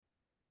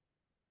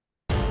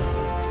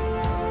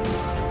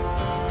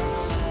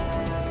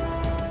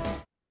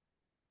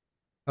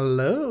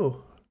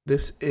Hello,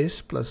 this is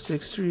Plus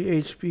 63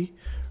 HP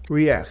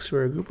Reacts.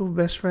 We're a group of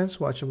best friends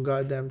watching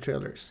goddamn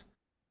trailers.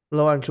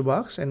 Hello, I'm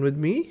Chubox, and with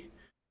me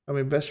are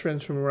my best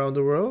friends from around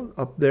the world.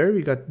 Up there,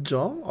 we got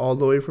Jong, all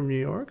the way from New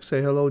York.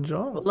 Say hello,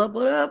 Jong. What up,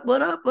 what up,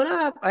 what up, what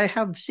up? I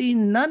have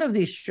seen none of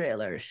these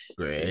trailers.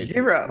 Great, me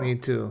Zero.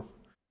 too.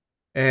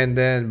 And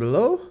then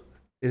below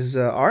is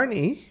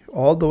Arnie,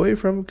 all the way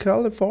from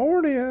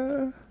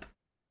California.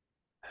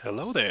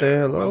 Hello Say there.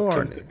 hello,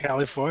 Welcome to Arnie.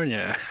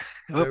 California.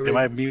 Oh, There am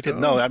we I muted?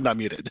 No, go. I'm not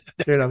muted.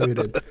 You're not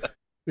muted.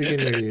 We can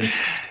hear you.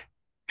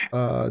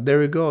 There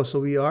we go.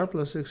 So we are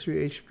Plus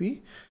 63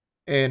 HP.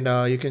 And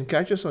you can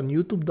catch us on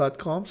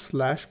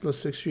youtube.com/plus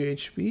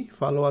 63HP.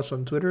 Follow us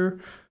on Twitter,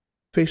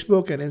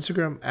 Facebook, and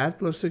Instagram at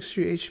plus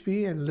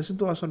 63HP. And listen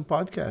to us on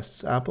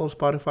podcasts, Apple,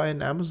 Spotify,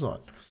 and Amazon.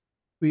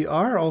 We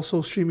are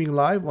also streaming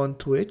live on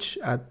Twitch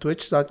at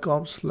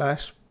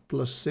twitch.com/plus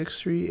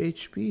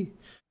 63HP.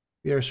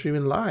 We are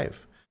streaming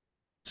live.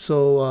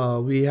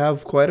 So we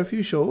have quite a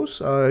few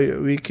shows.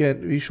 We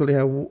usually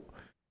have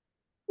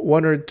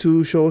one or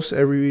two shows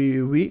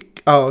every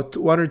week.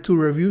 One or two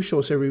review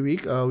shows every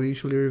week. We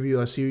usually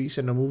review a series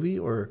and a movie,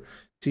 or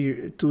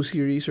two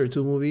series or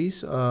two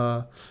movies.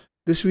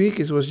 This week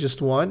it was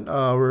just one.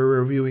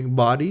 We're reviewing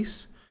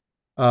Bodies,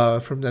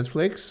 from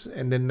Netflix,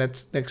 and then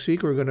next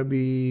week we're gonna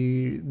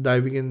be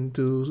diving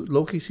into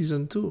Loki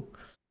season two,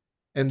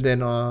 and then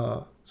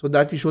so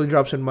that usually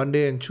drops on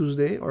Monday and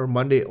Tuesday, or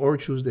Monday or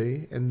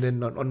Tuesday, and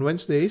then on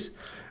Wednesdays,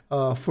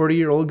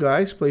 40-year-old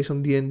guys play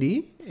some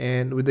D&D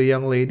and with a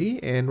young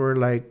lady, and we're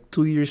like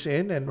 2 years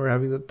in, and we're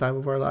having the time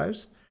of our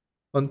lives.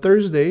 On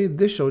Thursday,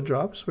 this show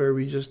drops where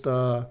we just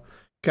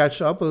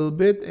catch up a little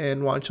bit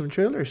and watch some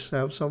trailers,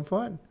 have some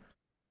fun.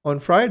 On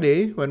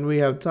Friday, when we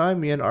have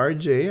time, me and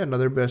RJ,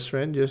 another best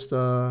friend, just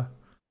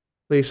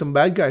play some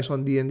bad guys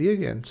on D&D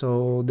again.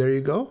 So there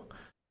you go.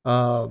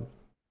 Uh,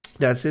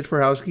 that's it for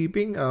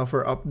housekeeping.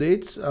 For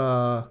updates,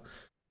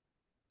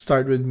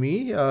 start with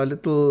me. A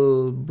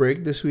little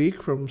break this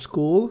week from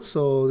school,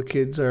 so the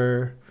kids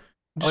are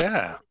Oh just,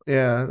 yeah.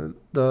 yeah,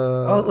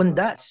 Oh, the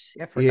Undas.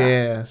 I forgot.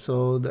 yeah.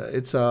 So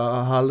it's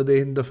a holiday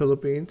in the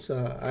Philippines.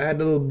 I had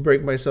a little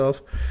break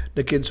myself.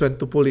 The kids went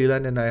to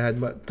Pulilan, and I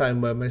had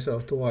time by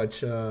myself to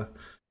watch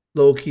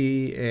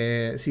Loki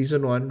and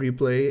season one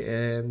replay,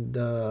 and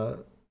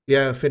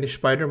yeah, finish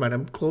Spider Man.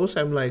 I'm close.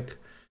 I'm like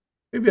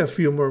maybe a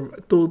few more,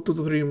 two to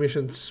three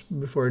missions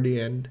before the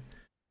end,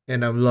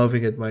 and I'm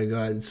loving it. My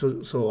God, it's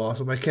so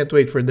awesome. I can't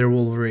wait for their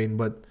Wolverine,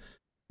 but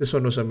this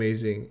one was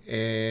amazing,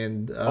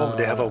 and Oh,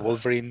 they have a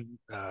Wolverine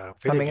video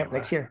Coming game, up huh?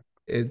 next year.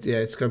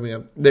 it's coming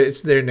up.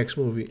 It's their next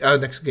movie,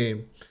 next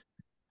game,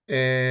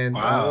 and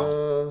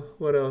Wow.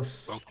 what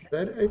else? Okay.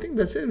 That I think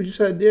that's it. We just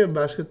had, yeah,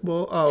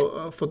 basketball.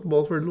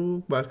 Football for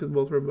Luke,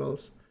 basketball for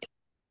Bells.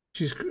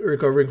 She's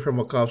recovering from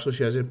a cough, so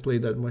she hasn't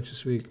played that much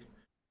this week.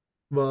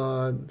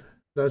 But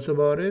that's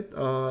about it.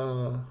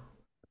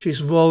 She's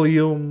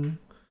volume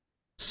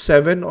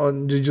 7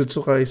 on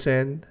Jujutsu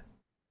Kaisen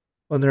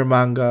on her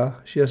manga.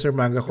 She has her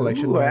manga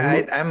collection Ooh,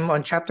 now. I'm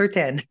on chapter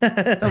 10.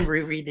 I'm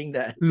rereading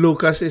that.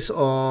 Lucas is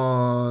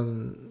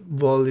on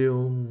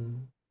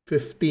volume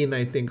 15,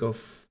 I think,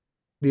 of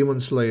Demon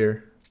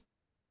Slayer.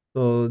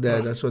 So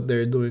Huh. that's what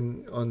they're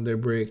doing on their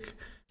break.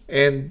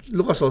 And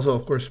Lucas also,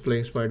 of course,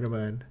 playing Spider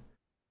Man.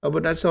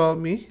 But that's about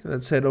me.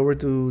 Let's head over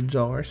to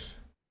Jongers.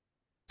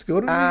 Let's go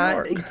to New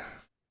Uh, York.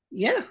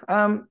 yeah.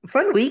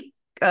 Fun week.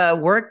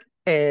 Work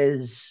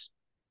is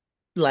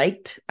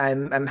light.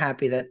 I'm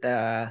happy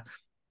that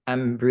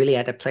I'm really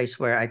at a place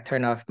where I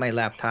turn off my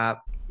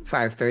laptop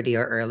 5:30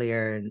 or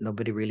earlier and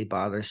nobody really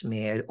bothers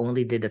me. I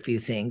only did a few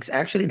things.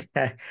 Actually,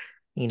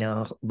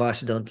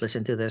 boss, don't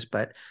listen to this,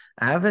 but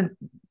I haven't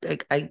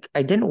I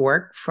didn't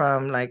work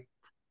from like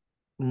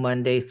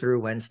Monday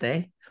through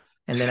Wednesday.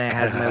 And then I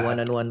had my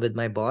one-on-one with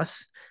my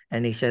boss,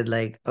 and he said,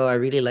 like, oh, I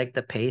really like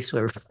the pace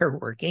where we're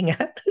working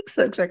at.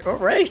 So I was like, all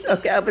right,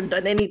 okay, I haven't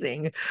done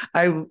anything.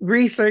 I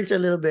researched a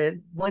little bit,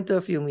 went to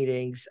a few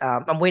meetings.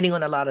 I'm waiting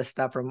on a lot of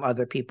stuff from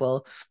other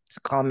people,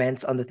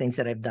 comments on the things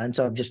that I've done.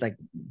 So I've just like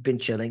been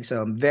chilling.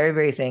 So I'm very,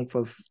 very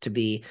thankful to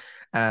be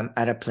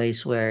at a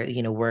place where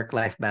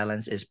work-life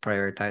balance is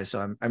prioritized.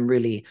 So I'm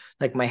really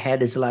like my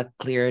head is a lot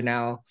clearer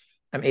now.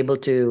 I'm able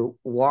to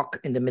walk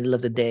in the middle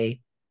of the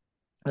day,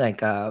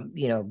 like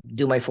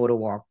do my photo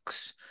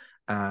walks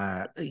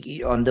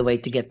on the way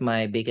to get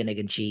my bacon, egg,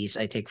 and cheese.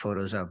 I take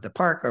photos of the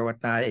park or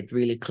whatnot. It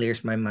really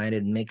clears my mind.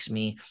 It makes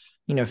me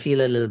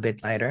feel a little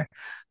bit lighter.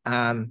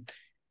 Um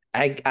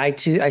i i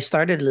too i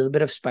started a little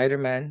bit of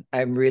Spider-Man.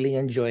 I'm really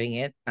enjoying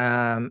it.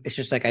 It's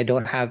just like I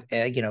don't have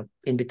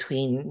in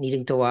between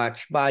needing to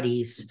watch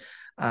Bodies,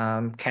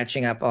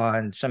 catching up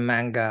on some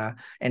manga,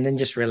 and then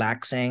just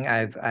relaxing.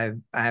 I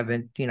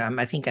haven't,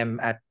 I think I'm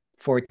at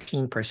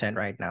 14%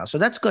 right now. So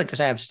that's good because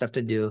I have stuff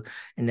to do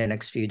in the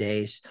next few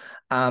days.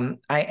 I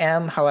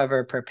am,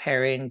 however,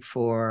 preparing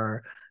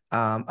for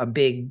a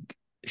big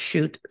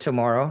shoot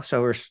tomorrow.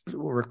 So we're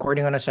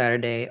recording on a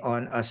Saturday.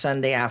 On a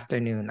Sunday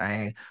afternoon,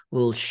 I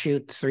will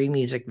shoot 3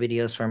 music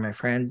videos for my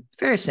friend.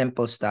 Very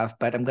simple stuff,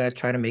 but I'm gonna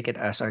try to make it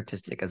as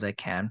artistic as I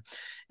can.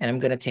 And I'm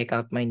gonna take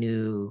out my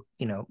new,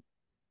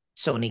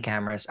 Sony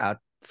cameras out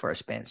for a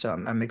spin. So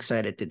I'm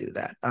excited to do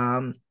that.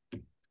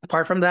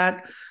 Apart from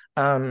that,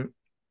 um,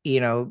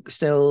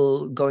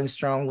 still going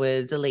strong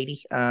with the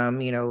lady.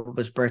 It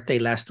was birthday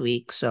last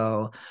week,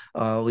 so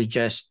we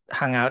just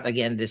hung out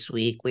again this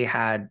week. We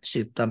had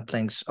soup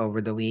dumplings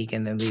over the week,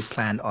 and then we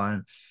planned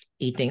on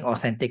eating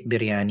authentic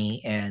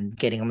biryani and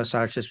getting a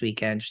massage this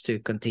weekend just to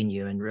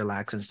continue and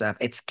relax and stuff.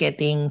 It's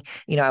getting,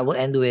 I will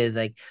end with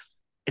like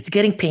it's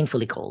getting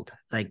painfully cold.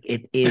 Like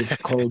it is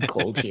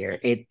cold here.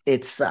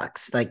 It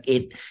sucks. Like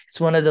it's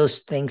one of those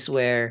things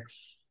where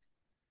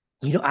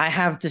I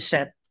have to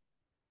set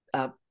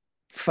up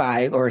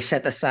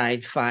set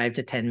aside 5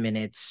 to 10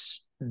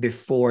 minutes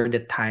before the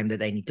time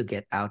that I need to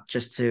get out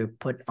just to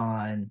put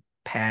on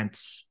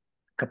pants,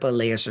 a couple of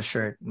layers of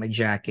shirt, my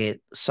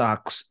jacket,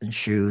 socks, and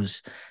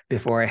shoes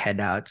before I head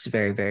out. It's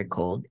very, very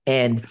cold.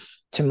 And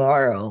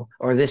tomorrow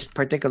or this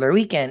particular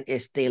weekend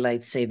is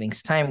daylight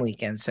savings time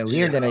weekend. So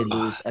we are Yeah. gonna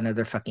lose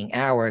another fucking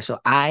hour. So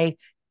I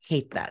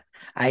hate that.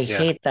 I Yeah.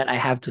 hate that I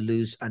have to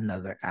lose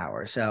another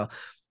hour. So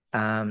so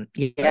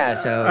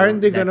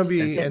Aren't they gonna that's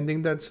be it.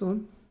 ending that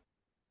soon?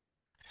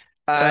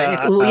 I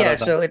don't know.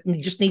 So it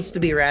just needs to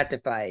be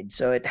ratified.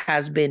 So it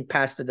has been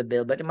passed to the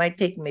bill, but it might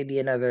take maybe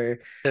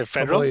another The Couple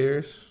federal? of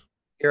years.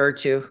 year or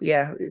two.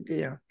 Yeah,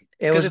 it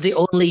 'Cause was the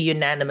it's only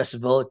unanimous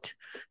vote.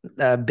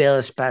 Bill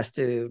is passed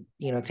to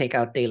take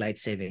out daylight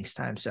savings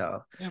time.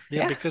 So yeah,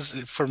 yeah, because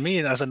for me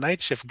as a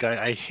night shift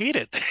guy, I hate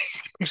it.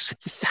 it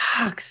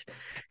sucks.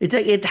 It's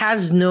like it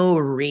has no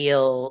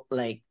real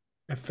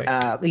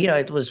Effect.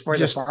 it was for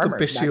the Just to farmers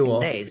piss back you in the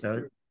off. day.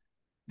 So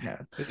no.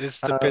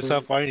 It's to piss Um,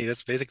 off Arnie.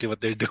 That's basically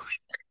what they're doing.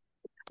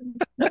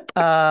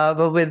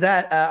 but with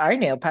that,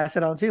 Arnie, I'll pass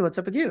it on to you. What's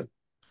up with you?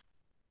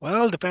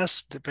 Well, the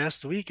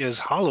past week is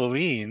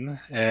Halloween,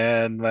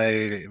 and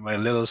my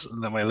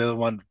little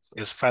one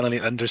is finally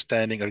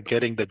understanding or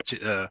getting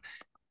the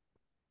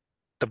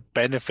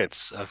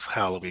benefits of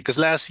Halloween. Because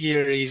last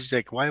year he's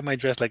like, "Why am I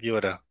dressed like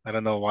Yoda?" I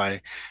don't know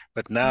why,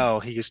 but now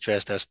he is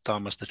dressed as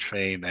Thomas the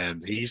Train,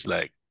 and he's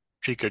like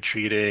trick or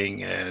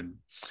treating and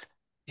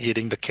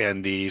eating the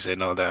candies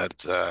and all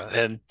that.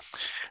 And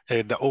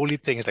the only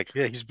thing is like,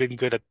 yeah, he's been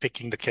good at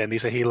picking the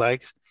candies that he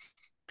likes.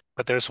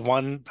 But there's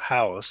one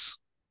house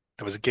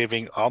that was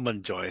giving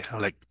almond joy.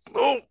 I'm like,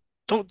 oh,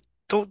 don't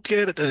don't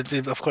get it.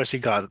 And of course, he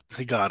got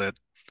it.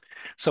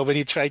 So when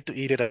he tried to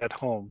eat it at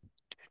home,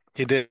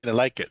 he didn't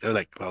like it. They're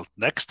like, well,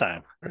 next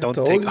time, I don't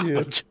take told you.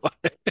 almond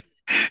joy.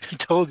 I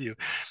told you.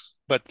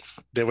 But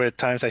there were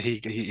times that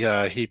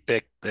he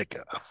picked like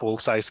a full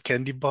size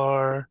candy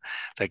bar,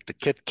 like the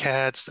Kit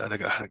Kats.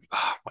 Like,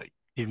 oh my,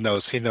 he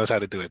knows how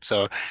to do it.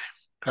 So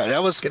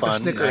that was Get the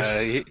fun.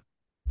 Snickers.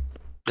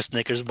 The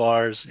Snickers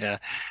bars, yeah.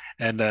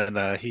 And then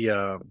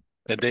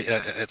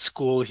at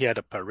school he had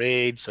a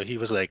parade, so he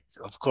was like,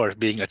 of course,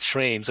 being a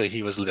train, so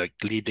he was like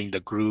leading the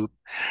group.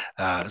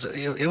 So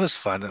it was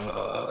fun.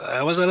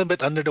 I was a little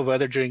bit under the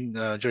weather during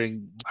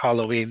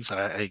Halloween, so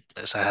I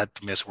had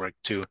to miss work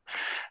too,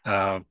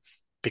 um,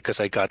 because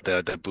I got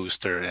the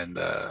booster, and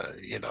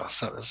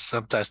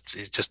sometimes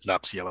it just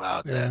knocks you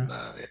out, Yeah.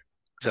 and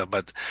so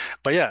but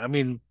yeah, I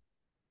mean.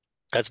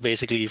 That's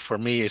basically for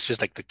me. It's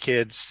just like the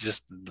kids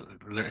just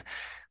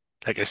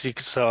like as you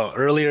saw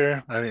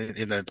earlier, I mean,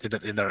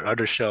 in our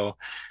other show,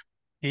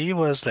 he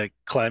was like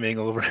climbing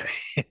over.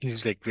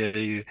 He's like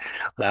very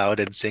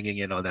loud and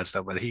singing and all that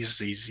stuff. But he's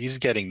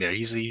getting there.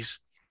 He's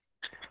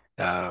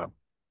uh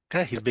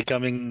yeah, he's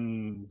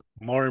becoming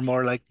more and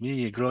more like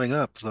me growing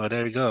up. So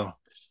there you go.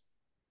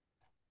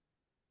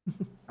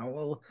 Oh,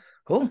 well,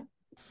 cool.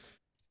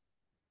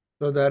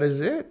 So that is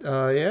it.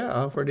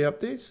 For the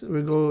updates,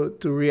 we go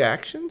to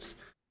reactions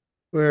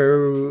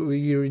where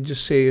we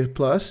just say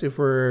plus if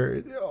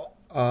we're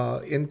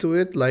into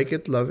it, like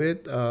it, love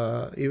it,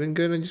 even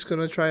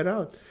gonna try it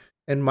out,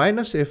 and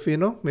minus if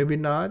maybe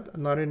not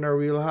in our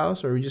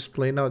wheelhouse or we just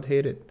plain out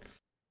hate it.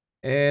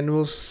 And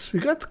we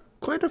got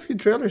quite a few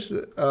trailers,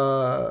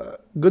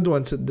 good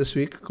ones this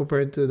week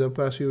compared to the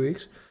past few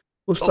weeks.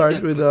 We'll Oh yeah.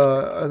 start with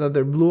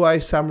another Blue Eye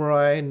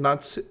Samurai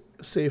Not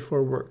Safe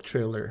for Work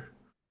trailer.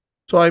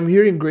 So I'm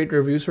hearing great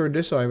reviews for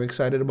this, so I'm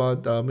excited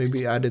about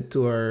maybe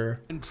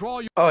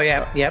Oh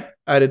yeah, yep.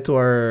 add it to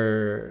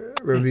our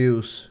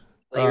reviews.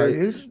 Play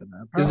reviews.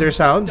 Is there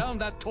sound? down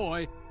that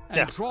toy and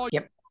Yeah. draw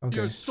Yep. Okay.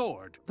 your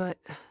sword. But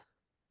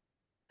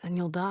then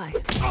you'll die.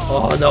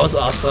 Oh, that was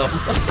awesome.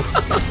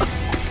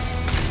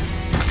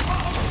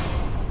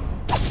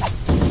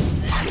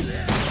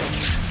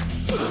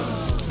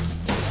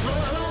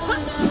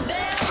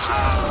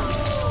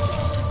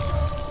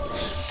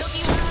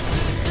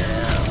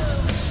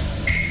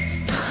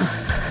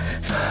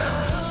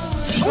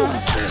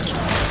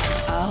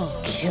 I'll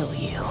kill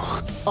you.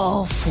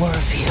 All 4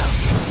 of you.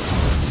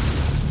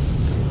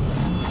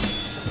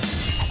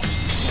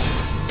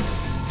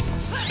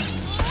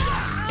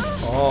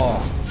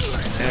 Oh,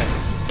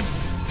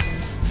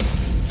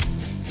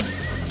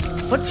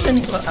 What's the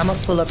name? I'm gonna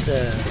pull up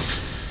the.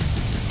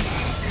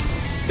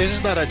 This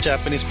is not a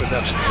Japanese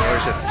production, or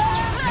is it?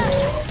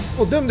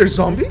 Oh, damn, there's This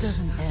zombies?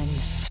 doesn't end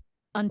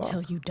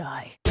until you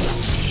die.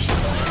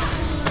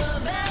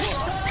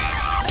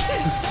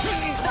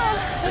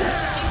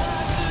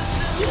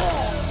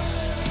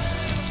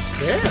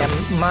 Yeah.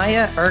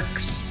 Maya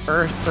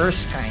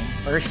Erskine.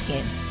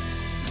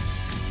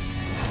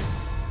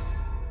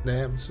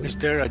 Damn. So, Is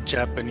there a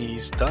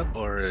Japanese dub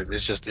or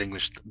is just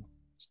English dub?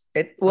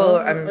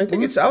 I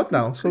think it's out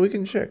now, so we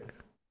can check.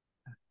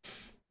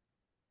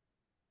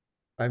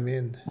 I'm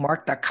in.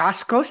 Mark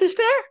Dacascos is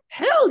there?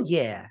 Hell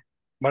yeah.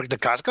 Mark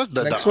Dacascos?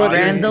 The Next one, audio-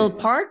 Randall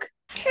Park?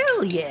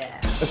 Hell yeah.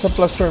 That's a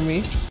plus for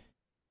me.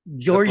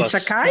 George plus.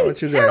 Sakai?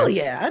 What you Hell got?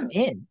 yeah. I'm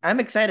in. I'm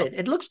excited.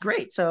 It looks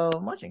great, so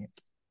I'm watching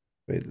it.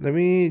 Wait, let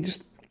me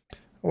just.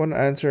 I want to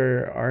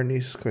answer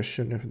Arnie's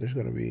question if there's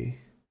gonna be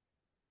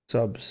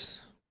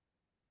subs.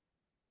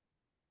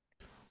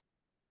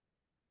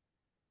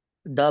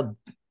 Dub.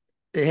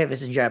 If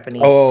it's in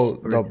Japanese.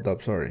 Oh, or-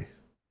 dub. Sorry.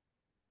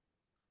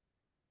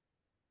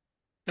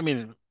 I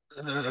mean,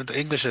 the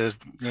English is,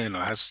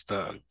 has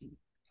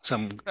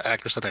some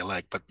actors that I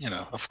like, but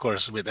of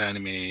course, with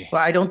anime,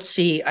 Well, I don't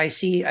see. I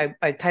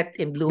typed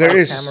in Blue There House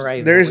is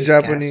Samurai. there is voice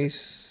cast.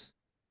 Japanese.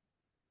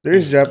 There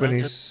is Mm,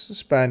 Japanese,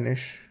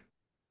 Spanish.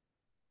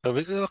 so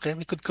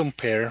we could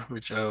compare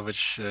which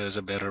is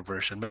a better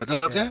version. But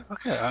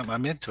okay,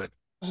 I'm into it.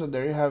 So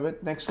there you have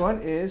it. Next one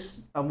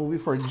is a movie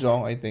for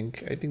Jong. I think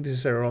this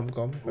is a rom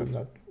com, if I'm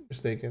not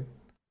mistaken.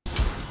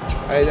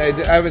 I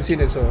haven't seen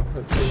it, so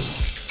let's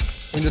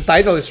see. I mean, the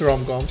title is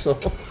rom com, so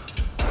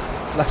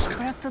last.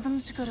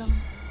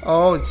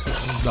 Oh, it's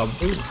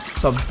dubbed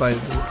subtitle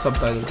ko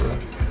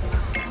lang.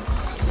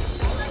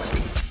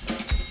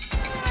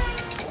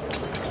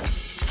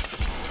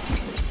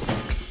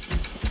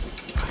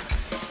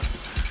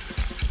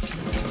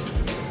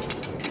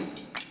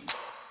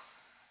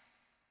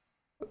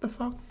 What the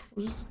fuck?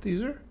 Was this a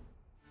teaser?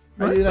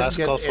 I What? did not Last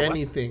call get for what?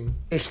 anything.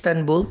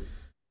 Istanbul.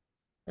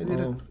 I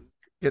didn't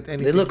get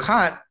anything. They look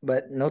hot,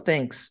 but no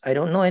thanks. I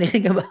don't know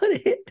anything about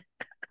it.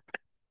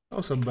 That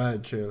was a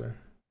bad trailer.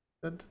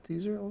 Is that the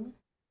teaser only?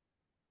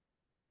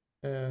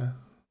 Yeah.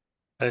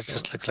 It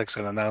just looks like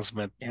an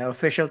announcement. Yeah,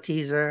 official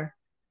teaser.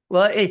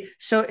 Well,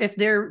 so if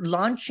they're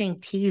launching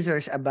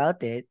teasers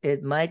about it,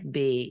 it might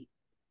be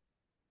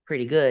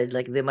pretty good.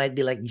 Like they might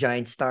be like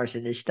giant stars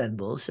in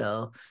Istanbul.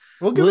 So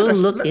We'll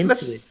look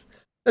into it.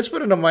 Let's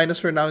put it a minus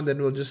for now, and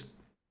then we'll just.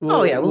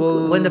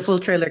 when the full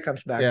trailer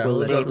comes back, Yeah,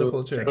 we'll drop the we'll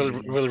full check trailer. it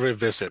out. We'll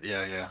revisit.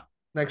 Yeah.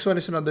 Next one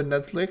is another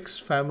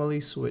Netflix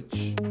Family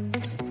Switch.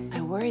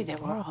 I worry that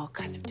we're all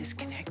kind of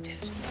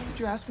disconnected. Did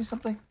you ask me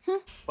something?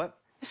 What?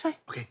 It's fine.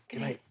 Okay, good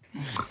night.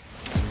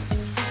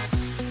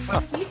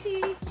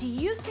 Titi, do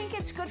you think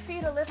it's good for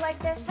you to live like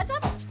this? Heads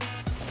up.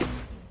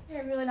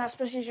 You're really not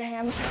supposed to use your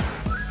hands.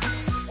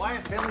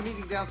 Wyatt, family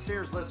meeting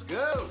downstairs. Let's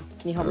go.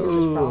 Can you help me with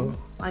this problem?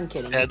 I'm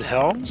kidding. Ed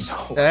Helms.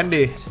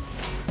 Andy.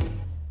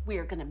 We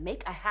are gonna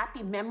make a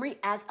happy memory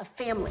as a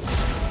family.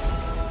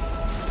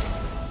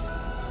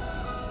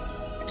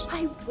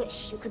 I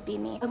wish you could be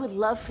me. I would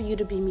love for you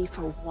to be me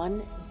for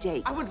one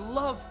day. I would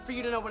love for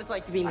you to know what it's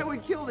like to be me. I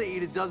would kill to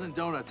eat a dozen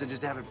donuts and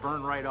just have it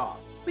burn right off.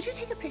 Would you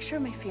take a picture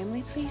of my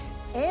family, please?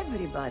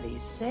 Everybody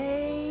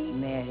say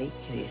Merry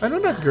Christmas. I know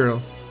that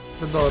girl.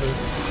 The daughter.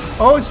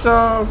 Oh, it's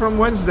from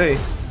Wednesday.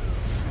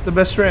 The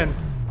best friend.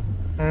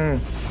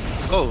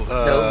 Oh,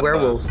 The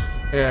werewolf.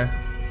 Yeah.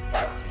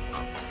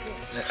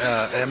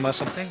 Emma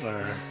something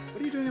or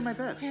What are you doing in my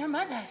bed? You're in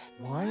my bed.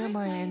 Why am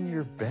I in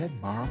your bed,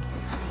 Mom?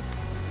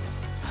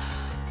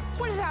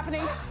 What is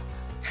happening?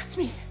 That's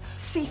me.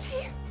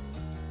 Cece?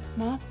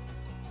 Mom?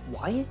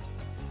 Wyatt?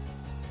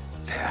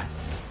 yeah.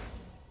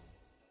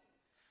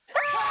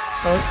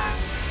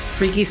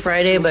 Freaky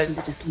Friday, but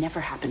That has never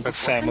happened But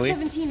before. family.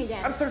 17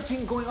 again. I'm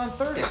 13 going on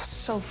 30.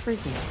 So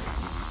freaky.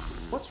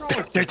 What's wrong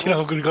with 13,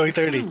 I'm going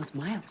 30. With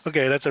Miles.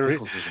 Okay, that's a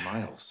Pickles is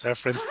Miles.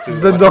 reference to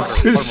The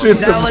dogs and shit.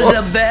 that was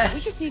the We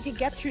best. just need to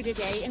get through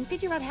today and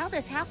figure out how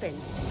this happened.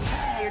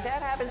 Your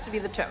dad happens to be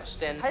the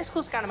toast, and high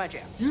school's kind of my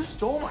jam. You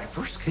stole my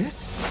first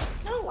kiss?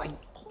 No, I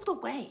pulled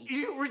away.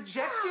 You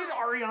rejected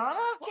Ariana?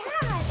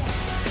 Dad!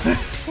 I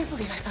can't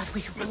believe I thought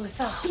we could pull this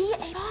off. Be a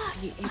boss.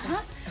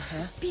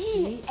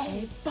 Be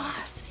a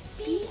boss.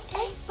 Be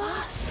a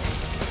boss.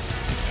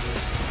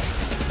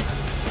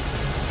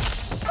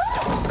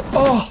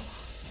 Oh.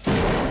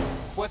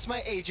 What's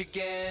my age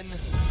again?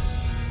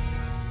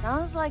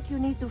 Sounds like you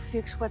need to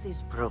fix what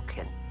is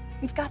broken.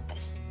 We've got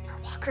this. We're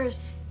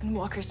walkers, and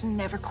walkers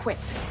never quit.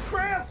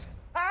 Gramps!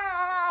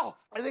 Ow!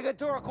 I think I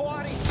tore a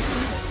quaddy.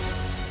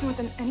 More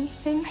than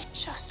anything, I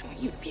just want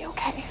you to be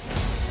okay.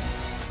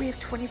 We have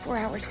 24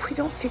 hours. If we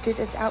don't figure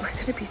this out, we're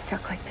gonna be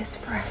stuck like this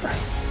forever.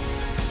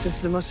 This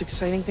is the most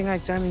exciting thing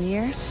I've done in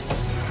years.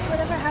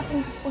 Whatever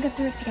happens, we'll get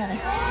through it together.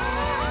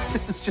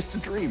 This is just a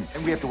dream,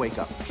 and we have to wake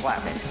up.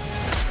 Slap it.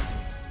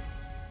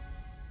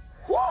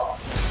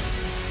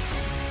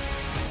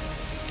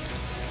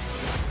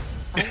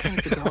 I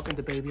think the dog and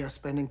the baby are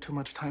spending too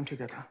much time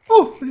together.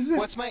 Oh, what is that?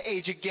 What's my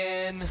age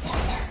again?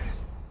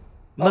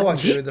 I'll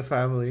watch it McG? with the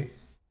family.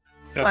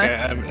 Okay,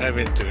 I'm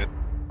into it.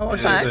 I'll watch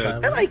it It's, with the I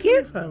family. like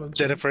it. Family.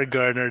 Jennifer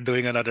Garner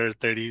doing another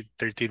 30,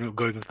 13,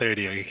 going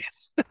 30, I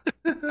guess.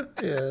 Yeah,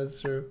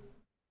 that's true.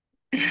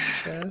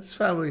 Yeah, it's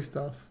family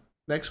stuff.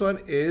 Next one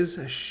is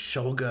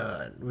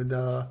Shogun with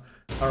our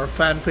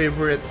fan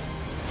favorite.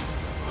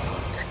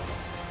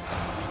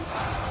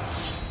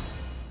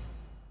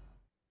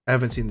 I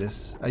haven't seen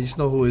this. I just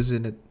know who is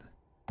in it.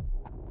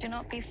 Do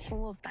not be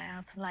fooled by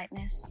our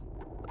politeness.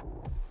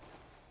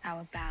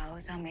 Our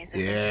bows, our maids.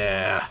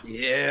 Yeah.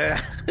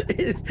 Yeah.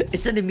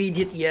 It's an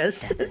immediate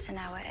yes. Death is in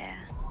our air.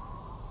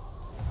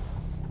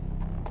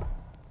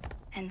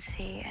 And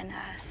sea and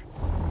earth.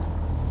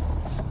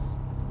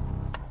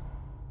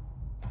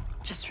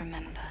 Just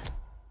remember.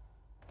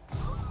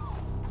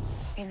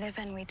 We live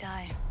and we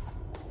die.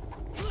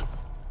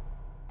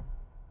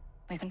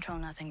 We control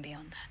nothing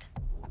beyond that.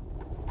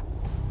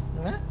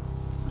 Huh?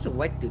 What's a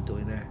white dude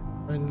doing there?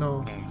 I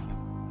know.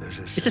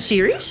 It's a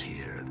series?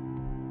 Here,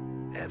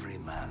 every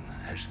man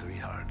has 3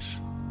 hearts.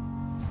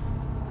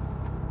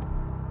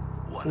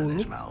 One in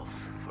his mouth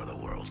for the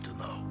world to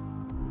know.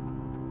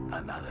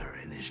 Another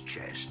in his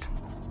chest,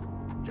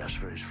 just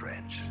for his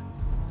friends.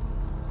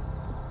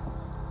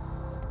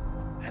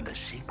 And a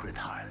secret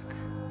heart,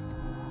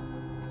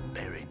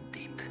 buried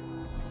deep,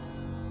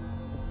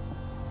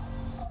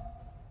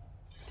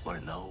 where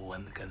no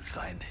one can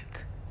find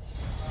it.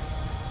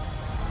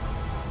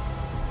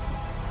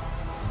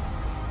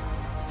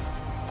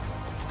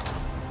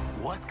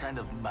 What kind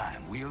of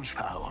man wields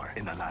power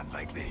in a land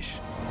like this?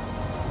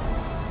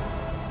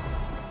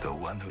 The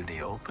one with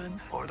the open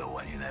or the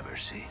one you never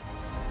see?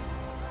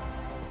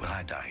 Will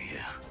I die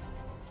here?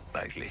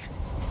 Likely.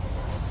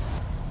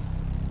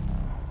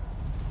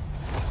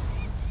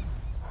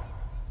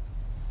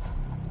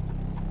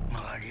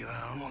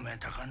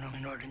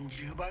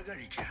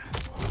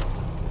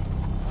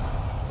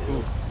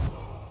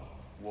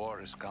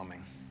 War is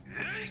coming.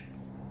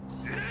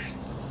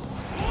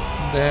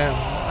 Damn,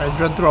 I'd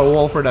run through a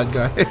wall for that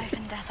guy. Life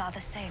and death are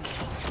the same.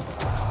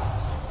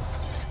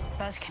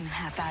 Both can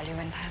have value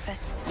and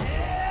purpose.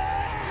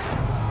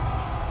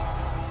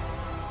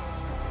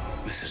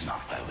 This is not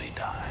where we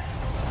die.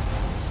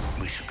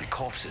 We should be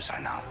corpses, I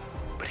know.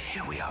 But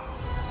here we are.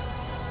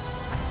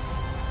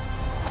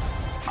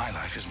 My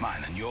life is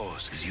mine and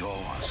yours is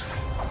yours.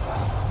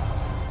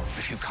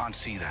 If you can't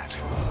see that,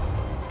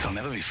 you'll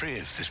never be free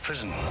of this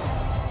prison.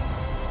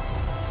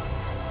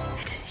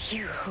 It is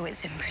you who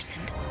is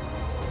imprisoned.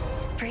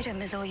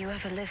 Freedom is all you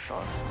ever live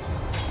for.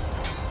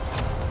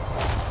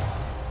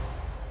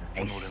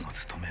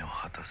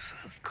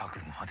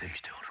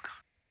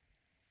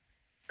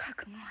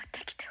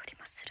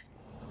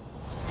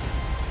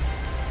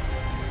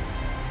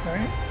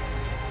 Alright.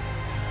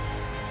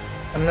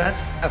 I'm not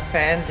a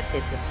fan that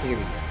it's a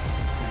series.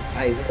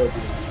 I will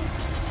be.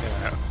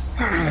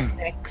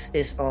 X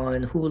is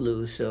on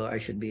Hulu, so I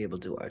should be able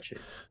to watch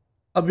it.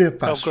 I'll be a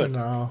pass for good.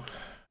 now.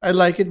 I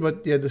like it,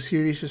 but yeah, the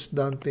series is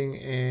daunting,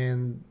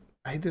 and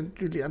I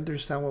didn't really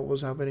understand what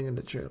was happening in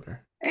the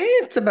trailer.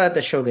 It's about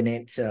the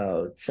shogunate,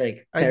 so it's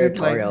like I did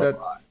like territorial. that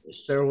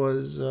there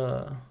was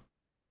A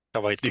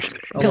white dude.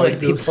 a So white many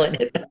dude. people in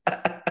it.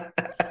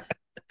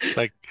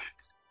 Like,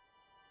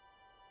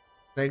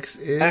 Next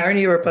is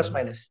Irony or plus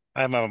minus.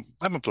 I'm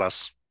a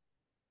plus.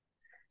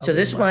 So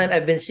this one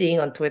I've been seeing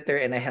on Twitter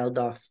and I held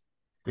off.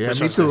 Yeah, Which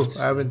me one's too. this?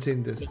 I haven't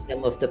seen this.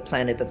 Kingdom of the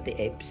Planet of the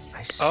Apes.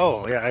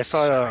 Oh, yeah, I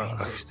saw a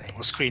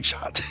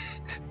screenshot.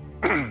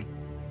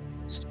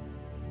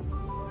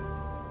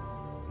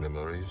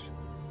 Memories?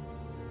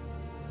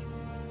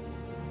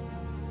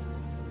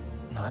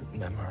 Not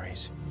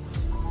memories.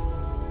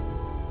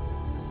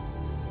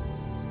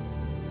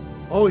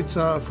 Oh, it's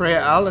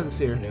Freya Allen's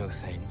here. New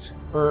things.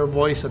 Her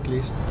voice, at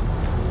least.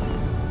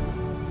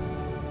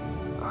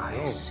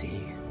 I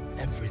see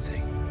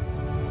everything.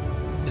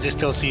 Is it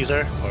still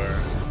Caesar or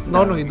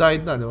No, he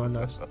died na, the one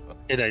last.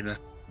 he died na?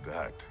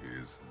 That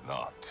is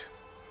not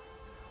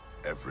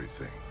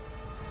everything.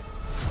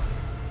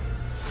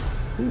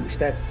 Ooh, is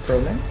that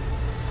Croman?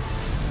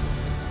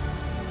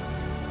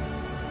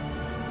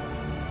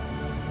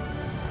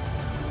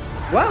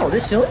 Wow,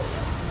 this soon?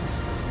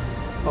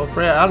 Oh,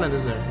 Freya Allen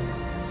is there.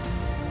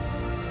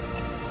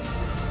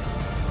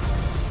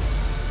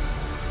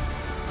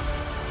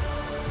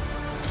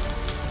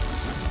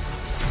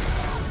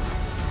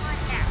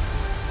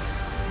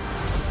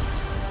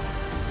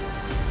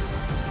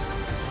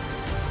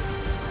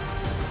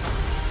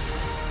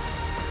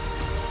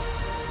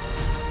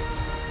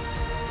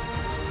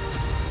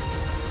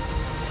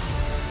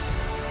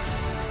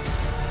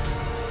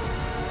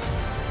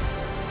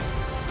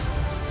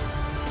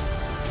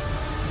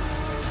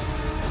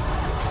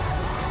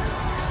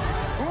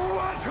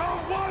 What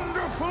a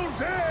wonderful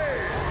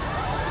day!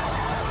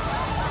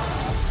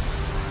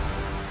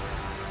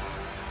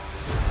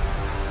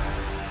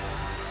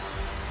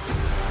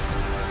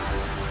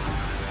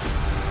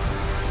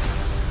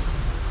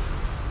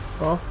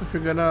 Well, if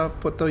you're gonna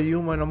put a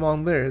human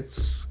among there,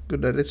 it's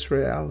good that it's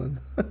Freya Allen.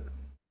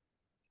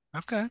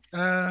 Okay.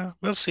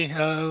 We'll see.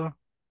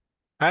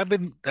 I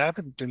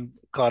haven't been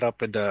caught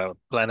up in the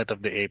Planet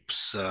of the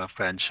Apes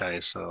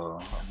franchise, so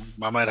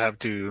I might have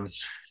to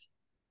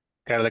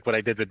kind of like what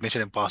I did with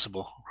Mission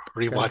Impossible, Catch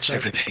rewatch up.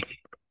 everything.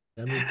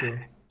 Yeah, me too.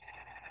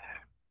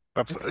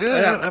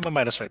 Yeah, Yeah, I'm a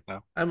minus right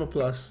now. I'm a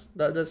plus.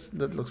 That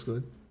looks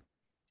good.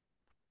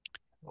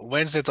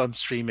 Once it's on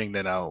streaming,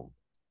 then I'll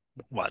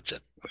watch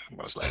it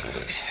most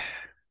likely.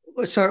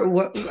 Sorry,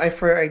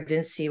 I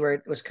didn't see where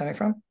it was coming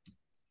from.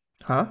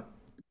 Huh?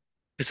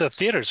 It's a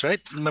theaters,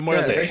 right?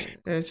 Memorial Yeah, Day.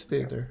 it's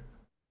theater.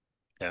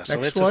 Yeah, so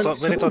Next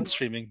when it's one on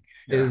streaming.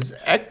 Yeah. is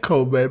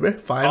Echo, baby. Oh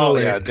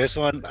Finally. yeah, this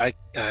one I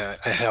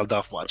held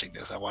off watching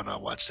this. I want to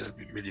watch this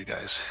with you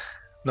guys.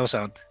 No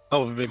sound.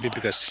 Oh, maybe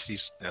because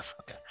she's deaf.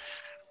 Okay.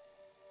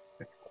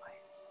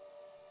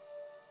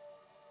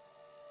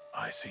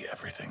 I see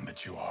everything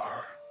that you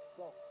are.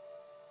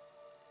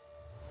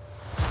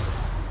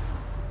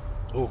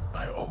 Oh,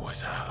 I always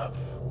have.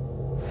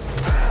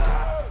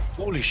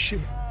 holy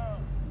shit!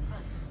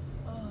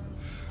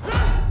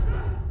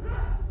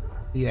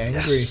 You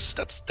angry? Yes,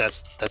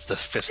 that's the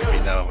fist we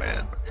know,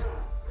 man.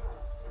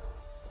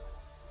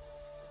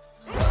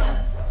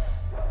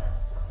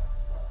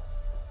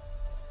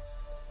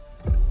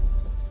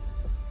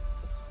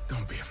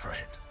 Don't be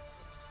afraid.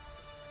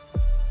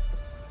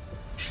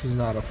 She's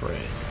not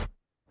afraid.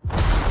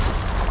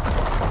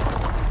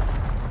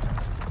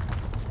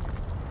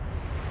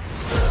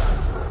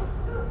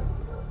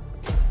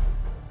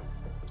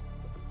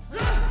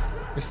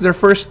 It's their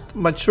first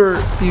mature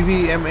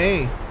TV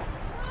MA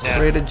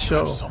rated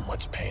show. There's so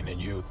much pain in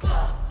you.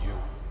 You.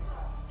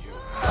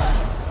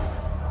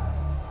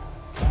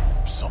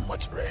 So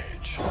much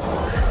rage.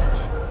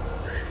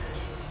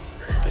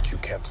 That you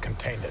can't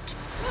contain it.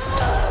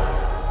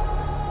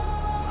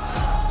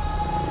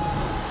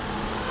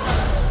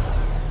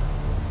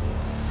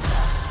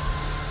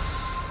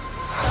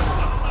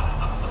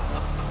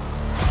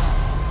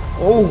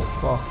 Oh,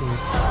 fucking.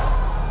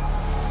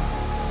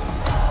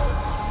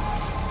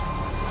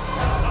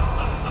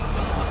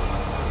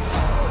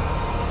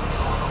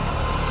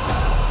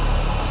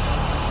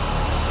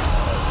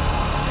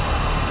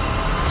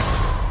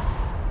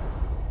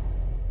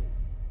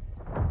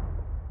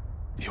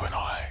 You and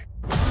I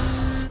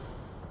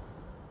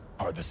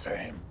are the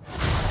same.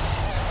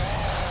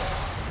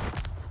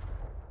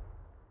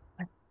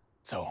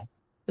 So,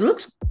 It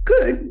looks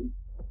good.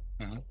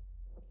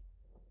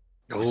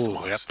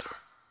 Oh, yep.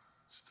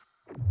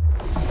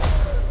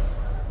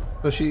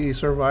 So she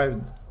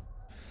survived.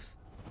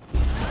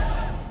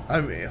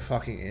 I'm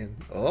fucking in.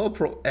 Oh,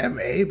 pro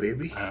MA,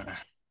 baby.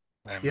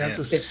 You have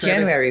to It's set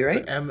January, it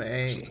right? to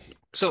MA.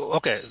 So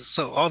okay,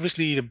 so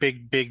obviously the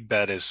big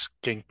bad is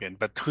Kingpin,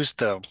 but who's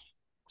the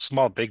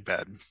small big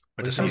bad?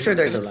 For the I'm sure season?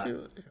 there's a lot.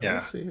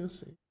 Yeah. We'll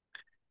see.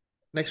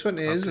 Next one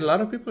is a lot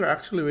of people are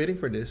actually waiting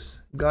for this.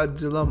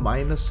 Godzilla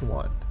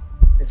 -1.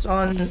 It's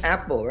on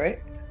Apple, right?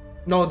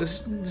 No,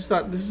 this is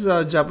not. This is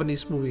a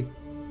Japanese movie.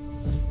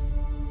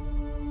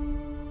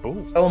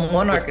 Oh,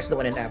 Monarch is the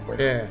one in Apple.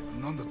 Yeah.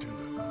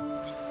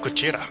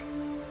 Gojira.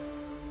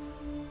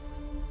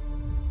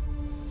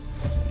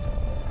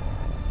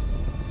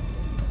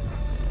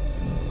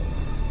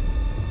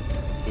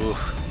 Ooh.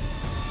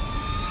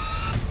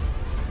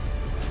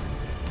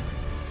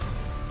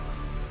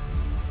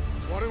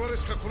 我々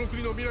しかこの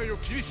国の未来を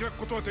切り開く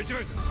ことはできな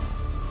いんだ。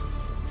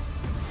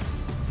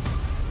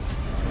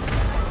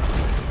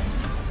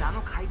あ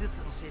の怪物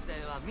の生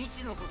態は未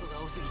知のことが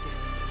多すぎて。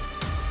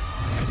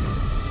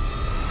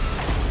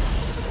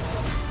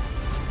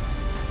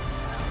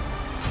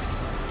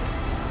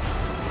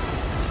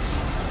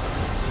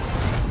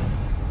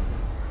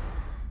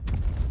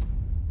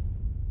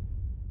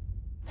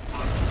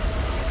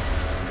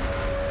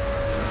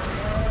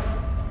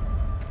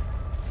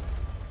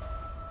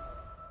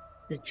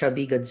The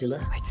chubby Godzilla.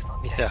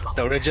 Yeah,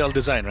 the original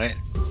design, right?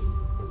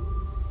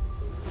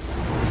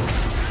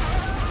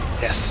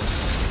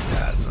 Yes.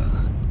 Yeah, that's one.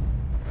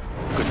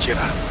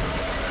 Gojira.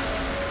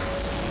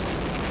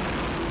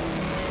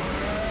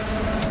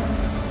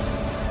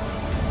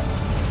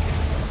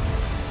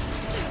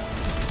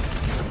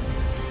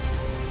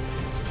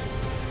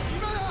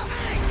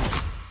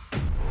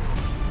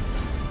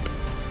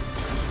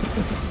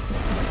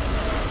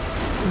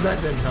 That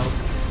didn't help.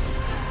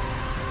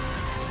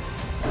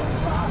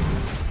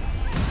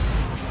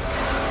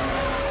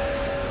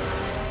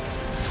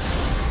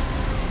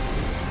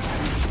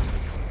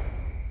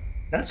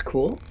 That's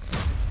cool.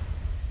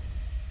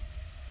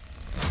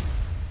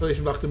 So he's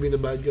back to being the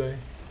bad guy.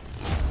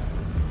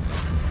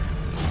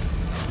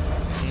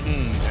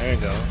 There you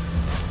go.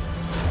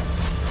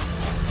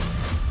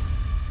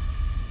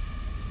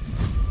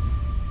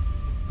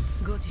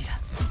 Godzilla.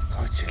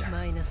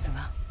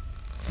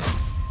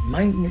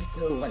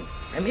 -1.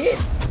 I'm in.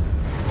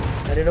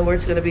 I don't know where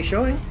it's gonna be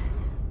showing.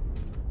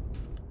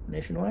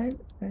 Nationwide.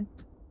 Okay.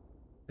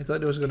 I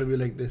thought it was gonna be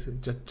like this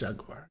in Jet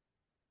Jaguar.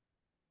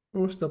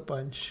 Where was the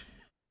punch?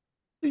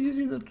 Did you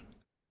see that?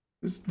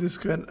 This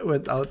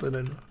went out on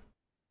an.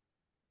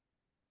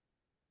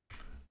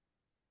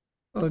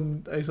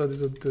 I saw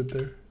this on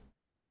Twitter.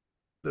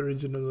 The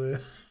original way.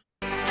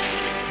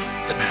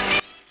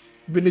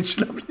 Binitch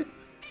lang niya.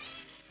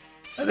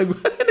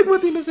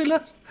 Nagbati na sila.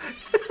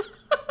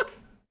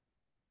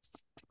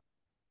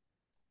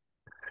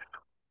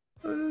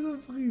 Ano na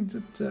fucking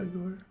Jet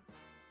Jaguar?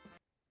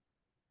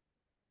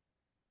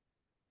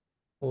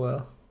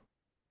 Well.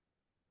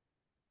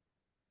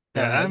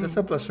 Yeah, that's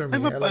a plus for me.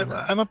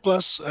 I'm a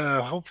plus.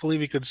 Hopefully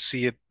we could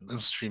see it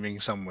streaming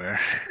somewhere.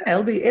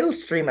 It'll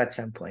stream at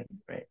some point,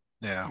 right?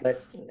 Yeah.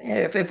 But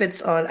if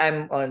it's on,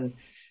 I'm on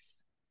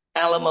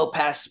Alamo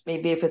Pass.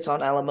 Maybe if it's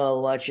on Alamo,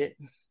 I'll watch it.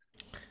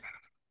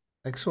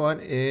 Next one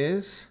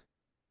is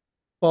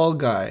Fall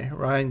Guy,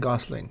 Ryan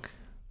Gosling.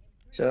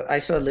 So I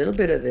saw a little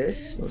bit of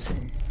this. We'll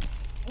see.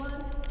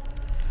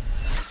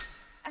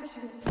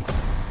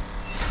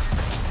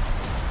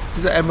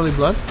 Is that Emily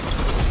Blunt?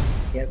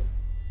 Yep.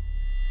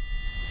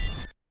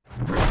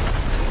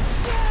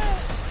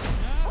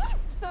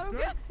 So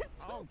good.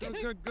 Oh,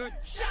 good.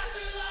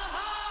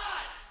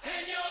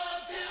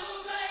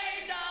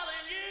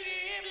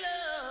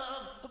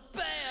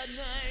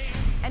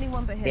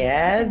 Anyone but him.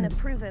 Yeah. I didn't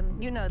approve him.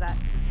 You know that.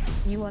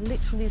 You are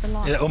literally the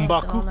last person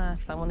Umbaku. on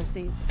earth I want to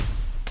see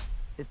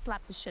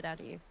slap the shit out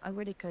of you. I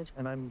really could.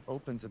 And I'm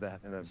open to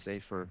that in a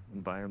safer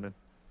environment.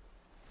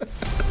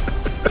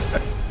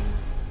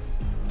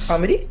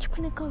 Comedy? You've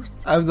been a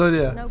ghost. I have no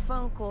idea. No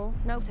phone call,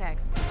 no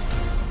text.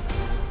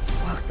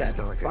 Fuck that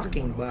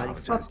fucking body.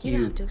 Fuck You don't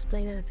you. have to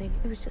explain anything.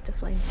 It was just a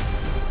flame.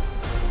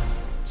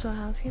 So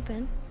how have you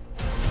been?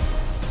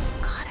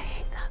 God, I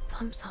hate that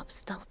thumbs up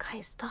stunt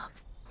guy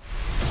stuff.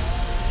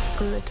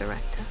 I'm the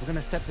director. We're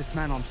gonna set this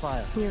man on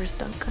fire. You're a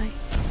stunt guy.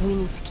 We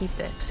need to keep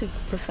it super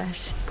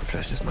profesh.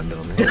 Profesh is my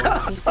middle name.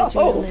 You said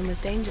your middle name was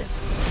Danger.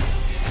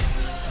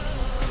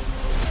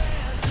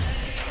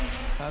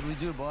 How'd we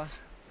do, boss?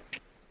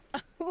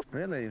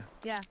 Really?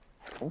 Yeah.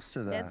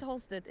 Holster that. Yeah, it's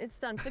holstered. It's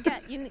done.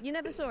 Forget. You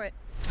never saw it.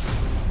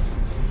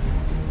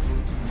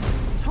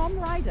 Tom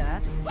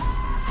Ryder,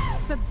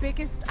 the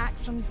biggest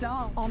action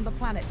star on the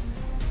planet.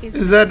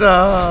 Is that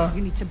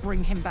You need to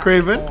bring him back.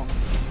 Craven?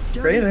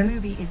 Jody's Craven?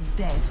 movie is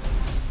dead.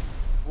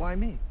 Why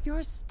me? You're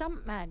a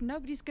stuntman.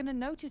 Nobody's gonna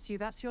notice you.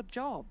 That's your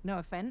job. No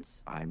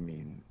offense. I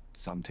mean,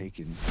 some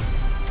taken.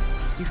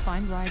 You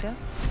find Ryder,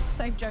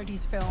 save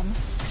Jody's film.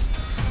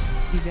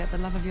 You get the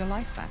love of your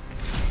life back.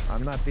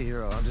 I'm not the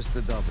hero, I'm just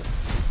the double.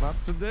 Not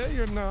today,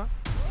 you're not.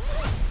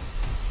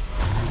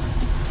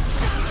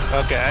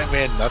 Okay, I'm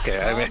in.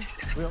 Okay, I'm in.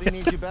 We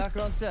need you back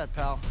on set,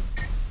 pal.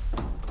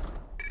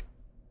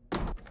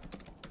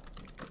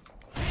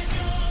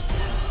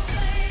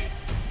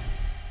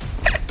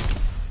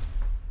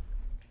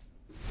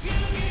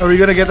 Are we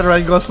gonna get the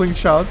Ryan Gosling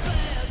shout?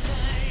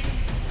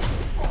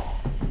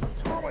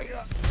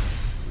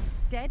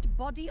 Dead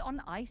body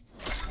on ice.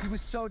 He was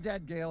so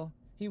dead, Gail.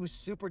 He was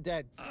super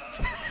dead.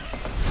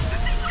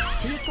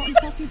 He's got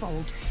himself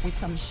involved with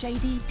some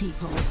shady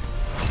people.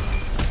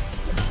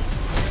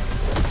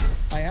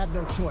 I had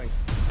no choice.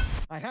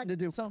 I had to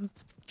do some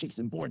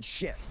Jason Bourne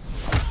shit.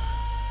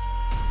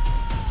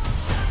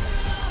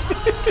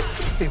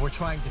 They were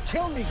trying to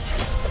kill me.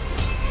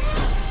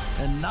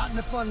 And not in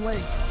a fun way.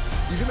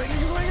 You can make it,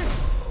 you can make it.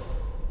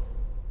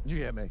 You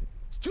can't make it.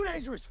 It's too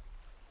dangerous.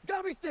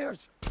 Gotta be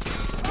stairs.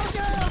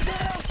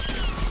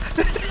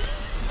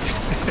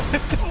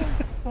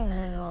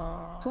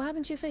 What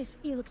happened to your face?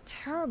 You look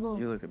terrible.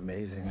 You look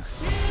amazing.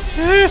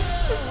 You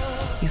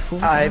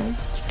fooled me. You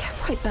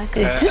get right back up.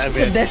 Is this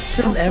the best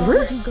film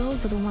ever? You go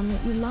for the one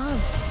that you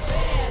love.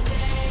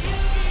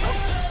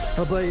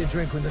 I'll buy you a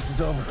drink when this is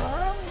over.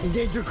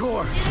 Engage your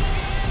core.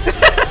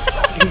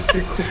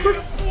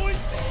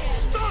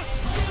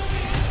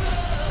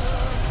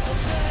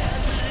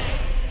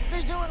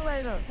 Let's do it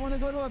later. Want to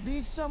go to a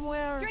beach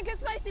somewhere? Drink a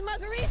spicy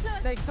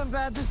margarita. Make some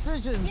bad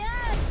decisions.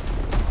 Yes.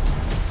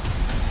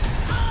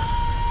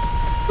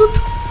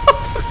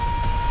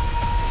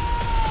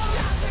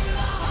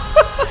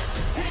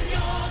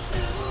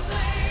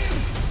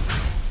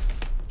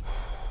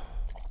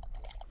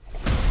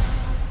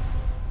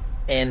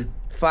 And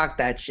fuck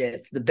that shit.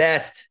 It's the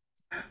best.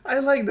 I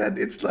like that.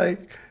 It's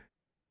like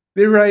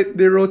they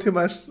wrote him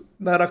as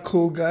not a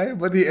cool guy,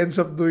 but he ends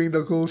up doing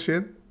the cool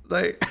shit.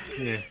 Like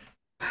Yeah.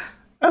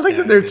 I like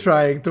that they're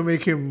trying to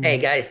make him. Hey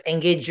guys,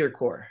 engage your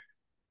core.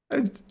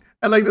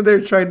 I like that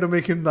they're trying to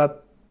make him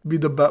not be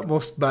the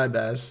most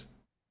badass,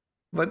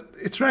 but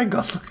it's Ryan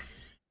Gosling.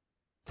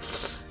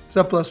 It's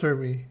a plus for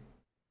me.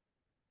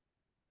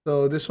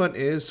 So this one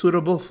is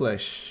Suitable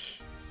Flesh.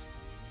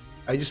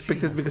 I just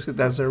picked it because it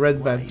has a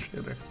red band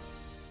trailer.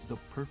 The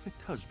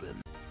perfect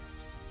husband.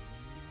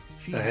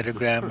 Heather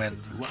Graham and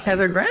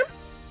Heather Graham?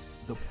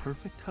 The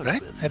perfect right?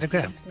 husband. Heather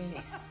Graham.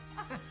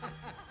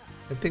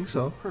 I think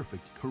so.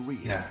 Perfect career.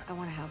 Yeah. I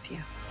want to help you.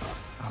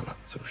 I'm not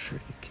so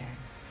sure you can.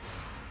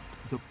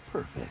 The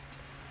perfect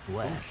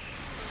flesh.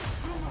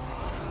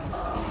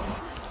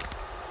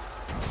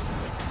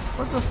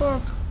 What the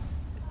fuck?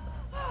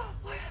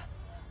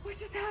 What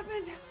just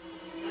happened?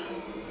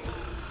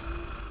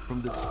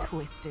 From the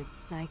Twisted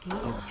psyche.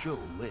 of Joe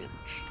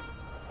Lynch.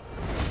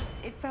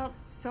 It felt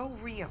so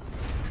real.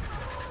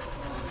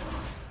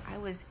 I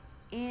was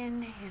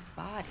in his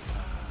body.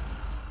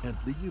 and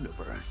the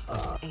universe.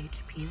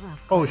 H.P.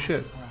 Lovecraft. Oh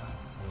shit.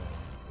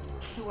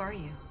 Who are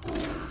you?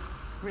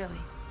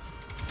 Really?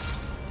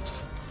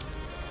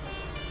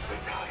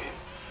 Italian,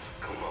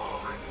 come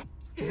on.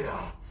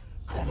 Yeah,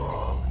 come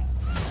on.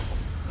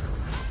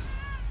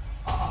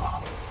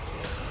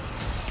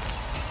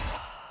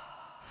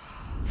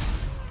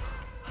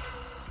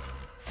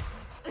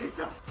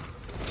 Lisa!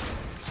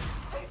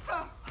 Lisa!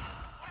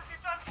 What have you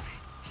done to me?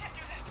 Can't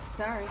do this.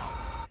 Sorry.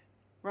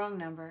 Wrong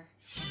number.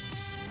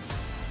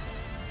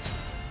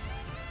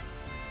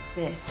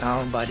 This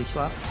Body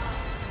swap.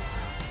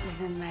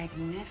 is a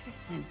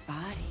magnificent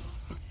body.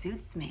 It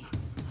suits me.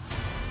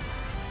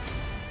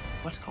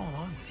 What's going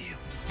on with you?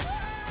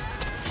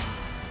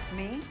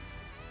 Me?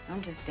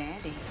 I'm just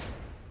dandy.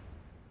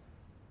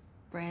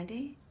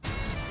 Brandy?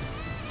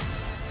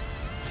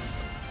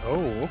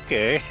 Oh,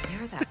 okay.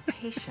 You're that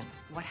patient.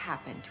 What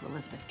happened to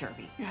Elizabeth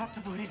Derby? You have to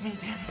believe me,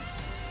 Danny.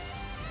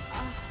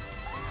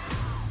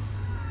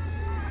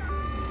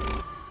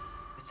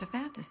 It's a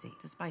fantasy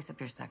to spice up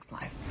your sex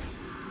life.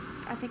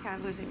 I think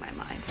I'm losing my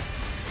mind.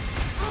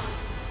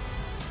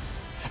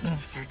 After the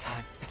third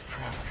time, it's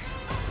forever.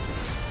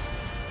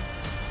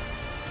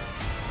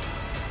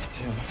 It's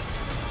him.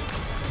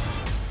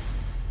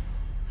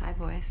 Hi,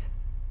 boys.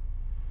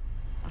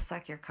 I'll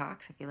suck your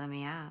cocks if you let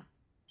me out.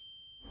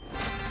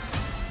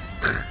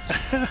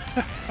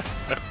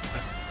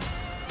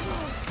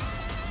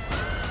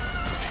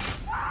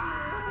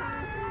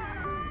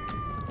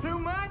 Too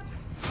much?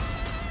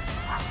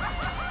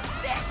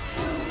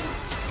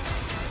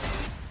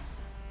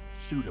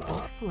 Suitable.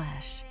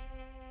 Flesh.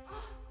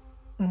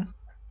 I'm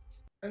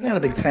not a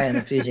big fan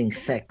of using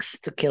sex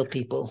to kill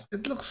people.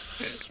 It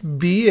looks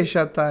B-ish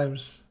at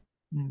times.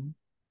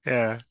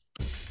 Yeah.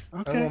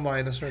 I'm Okay. a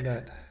minus for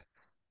that.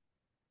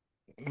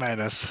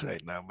 Minus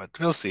right now, but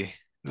we'll see.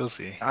 We'll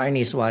see.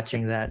 Arnie's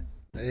watching that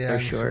Yeah, for I'm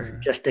sure.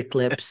 Just the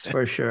clips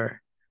for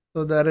sure.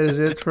 So that is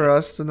it for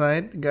us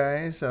tonight,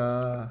 guys.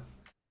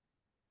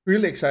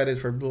 Really excited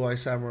for Blue Eye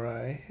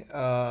Samurai.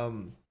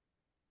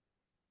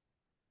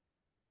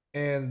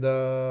 And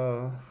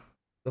the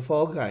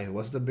Fall Guy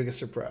was the biggest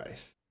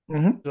surprise.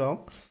 Mhm.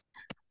 So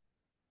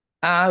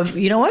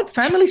You know what?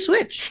 Family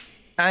Switch.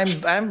 I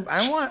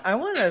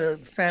want a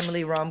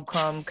family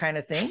rom-com kind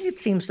of thing. It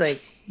seems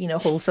like,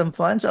 wholesome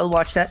fun. So I'll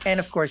watch that. And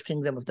of course,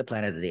 Kingdom of the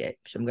Planet of the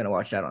Apes. I'm gonna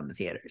watch that on the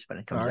theaters when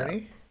it comes out.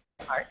 Arnie.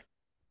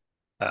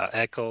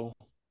 Echo.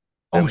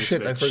 Oh Family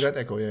shit! I Switch, forgot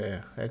Echo.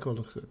 Yeah. Echo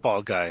looks good.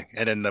 Fall Guy,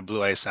 and then the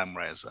Blue Eye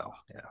Samurai as well.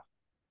 Yeah.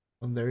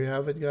 And there you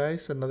have it,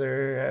 guys.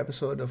 Another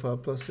episode of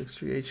Plus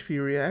 63 HP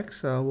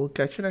Reacts. We'll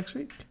catch you next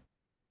week.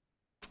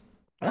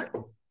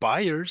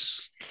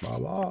 Buyers. Bye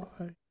bye.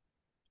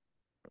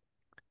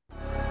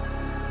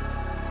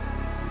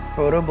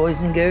 Photo boys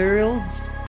and girls.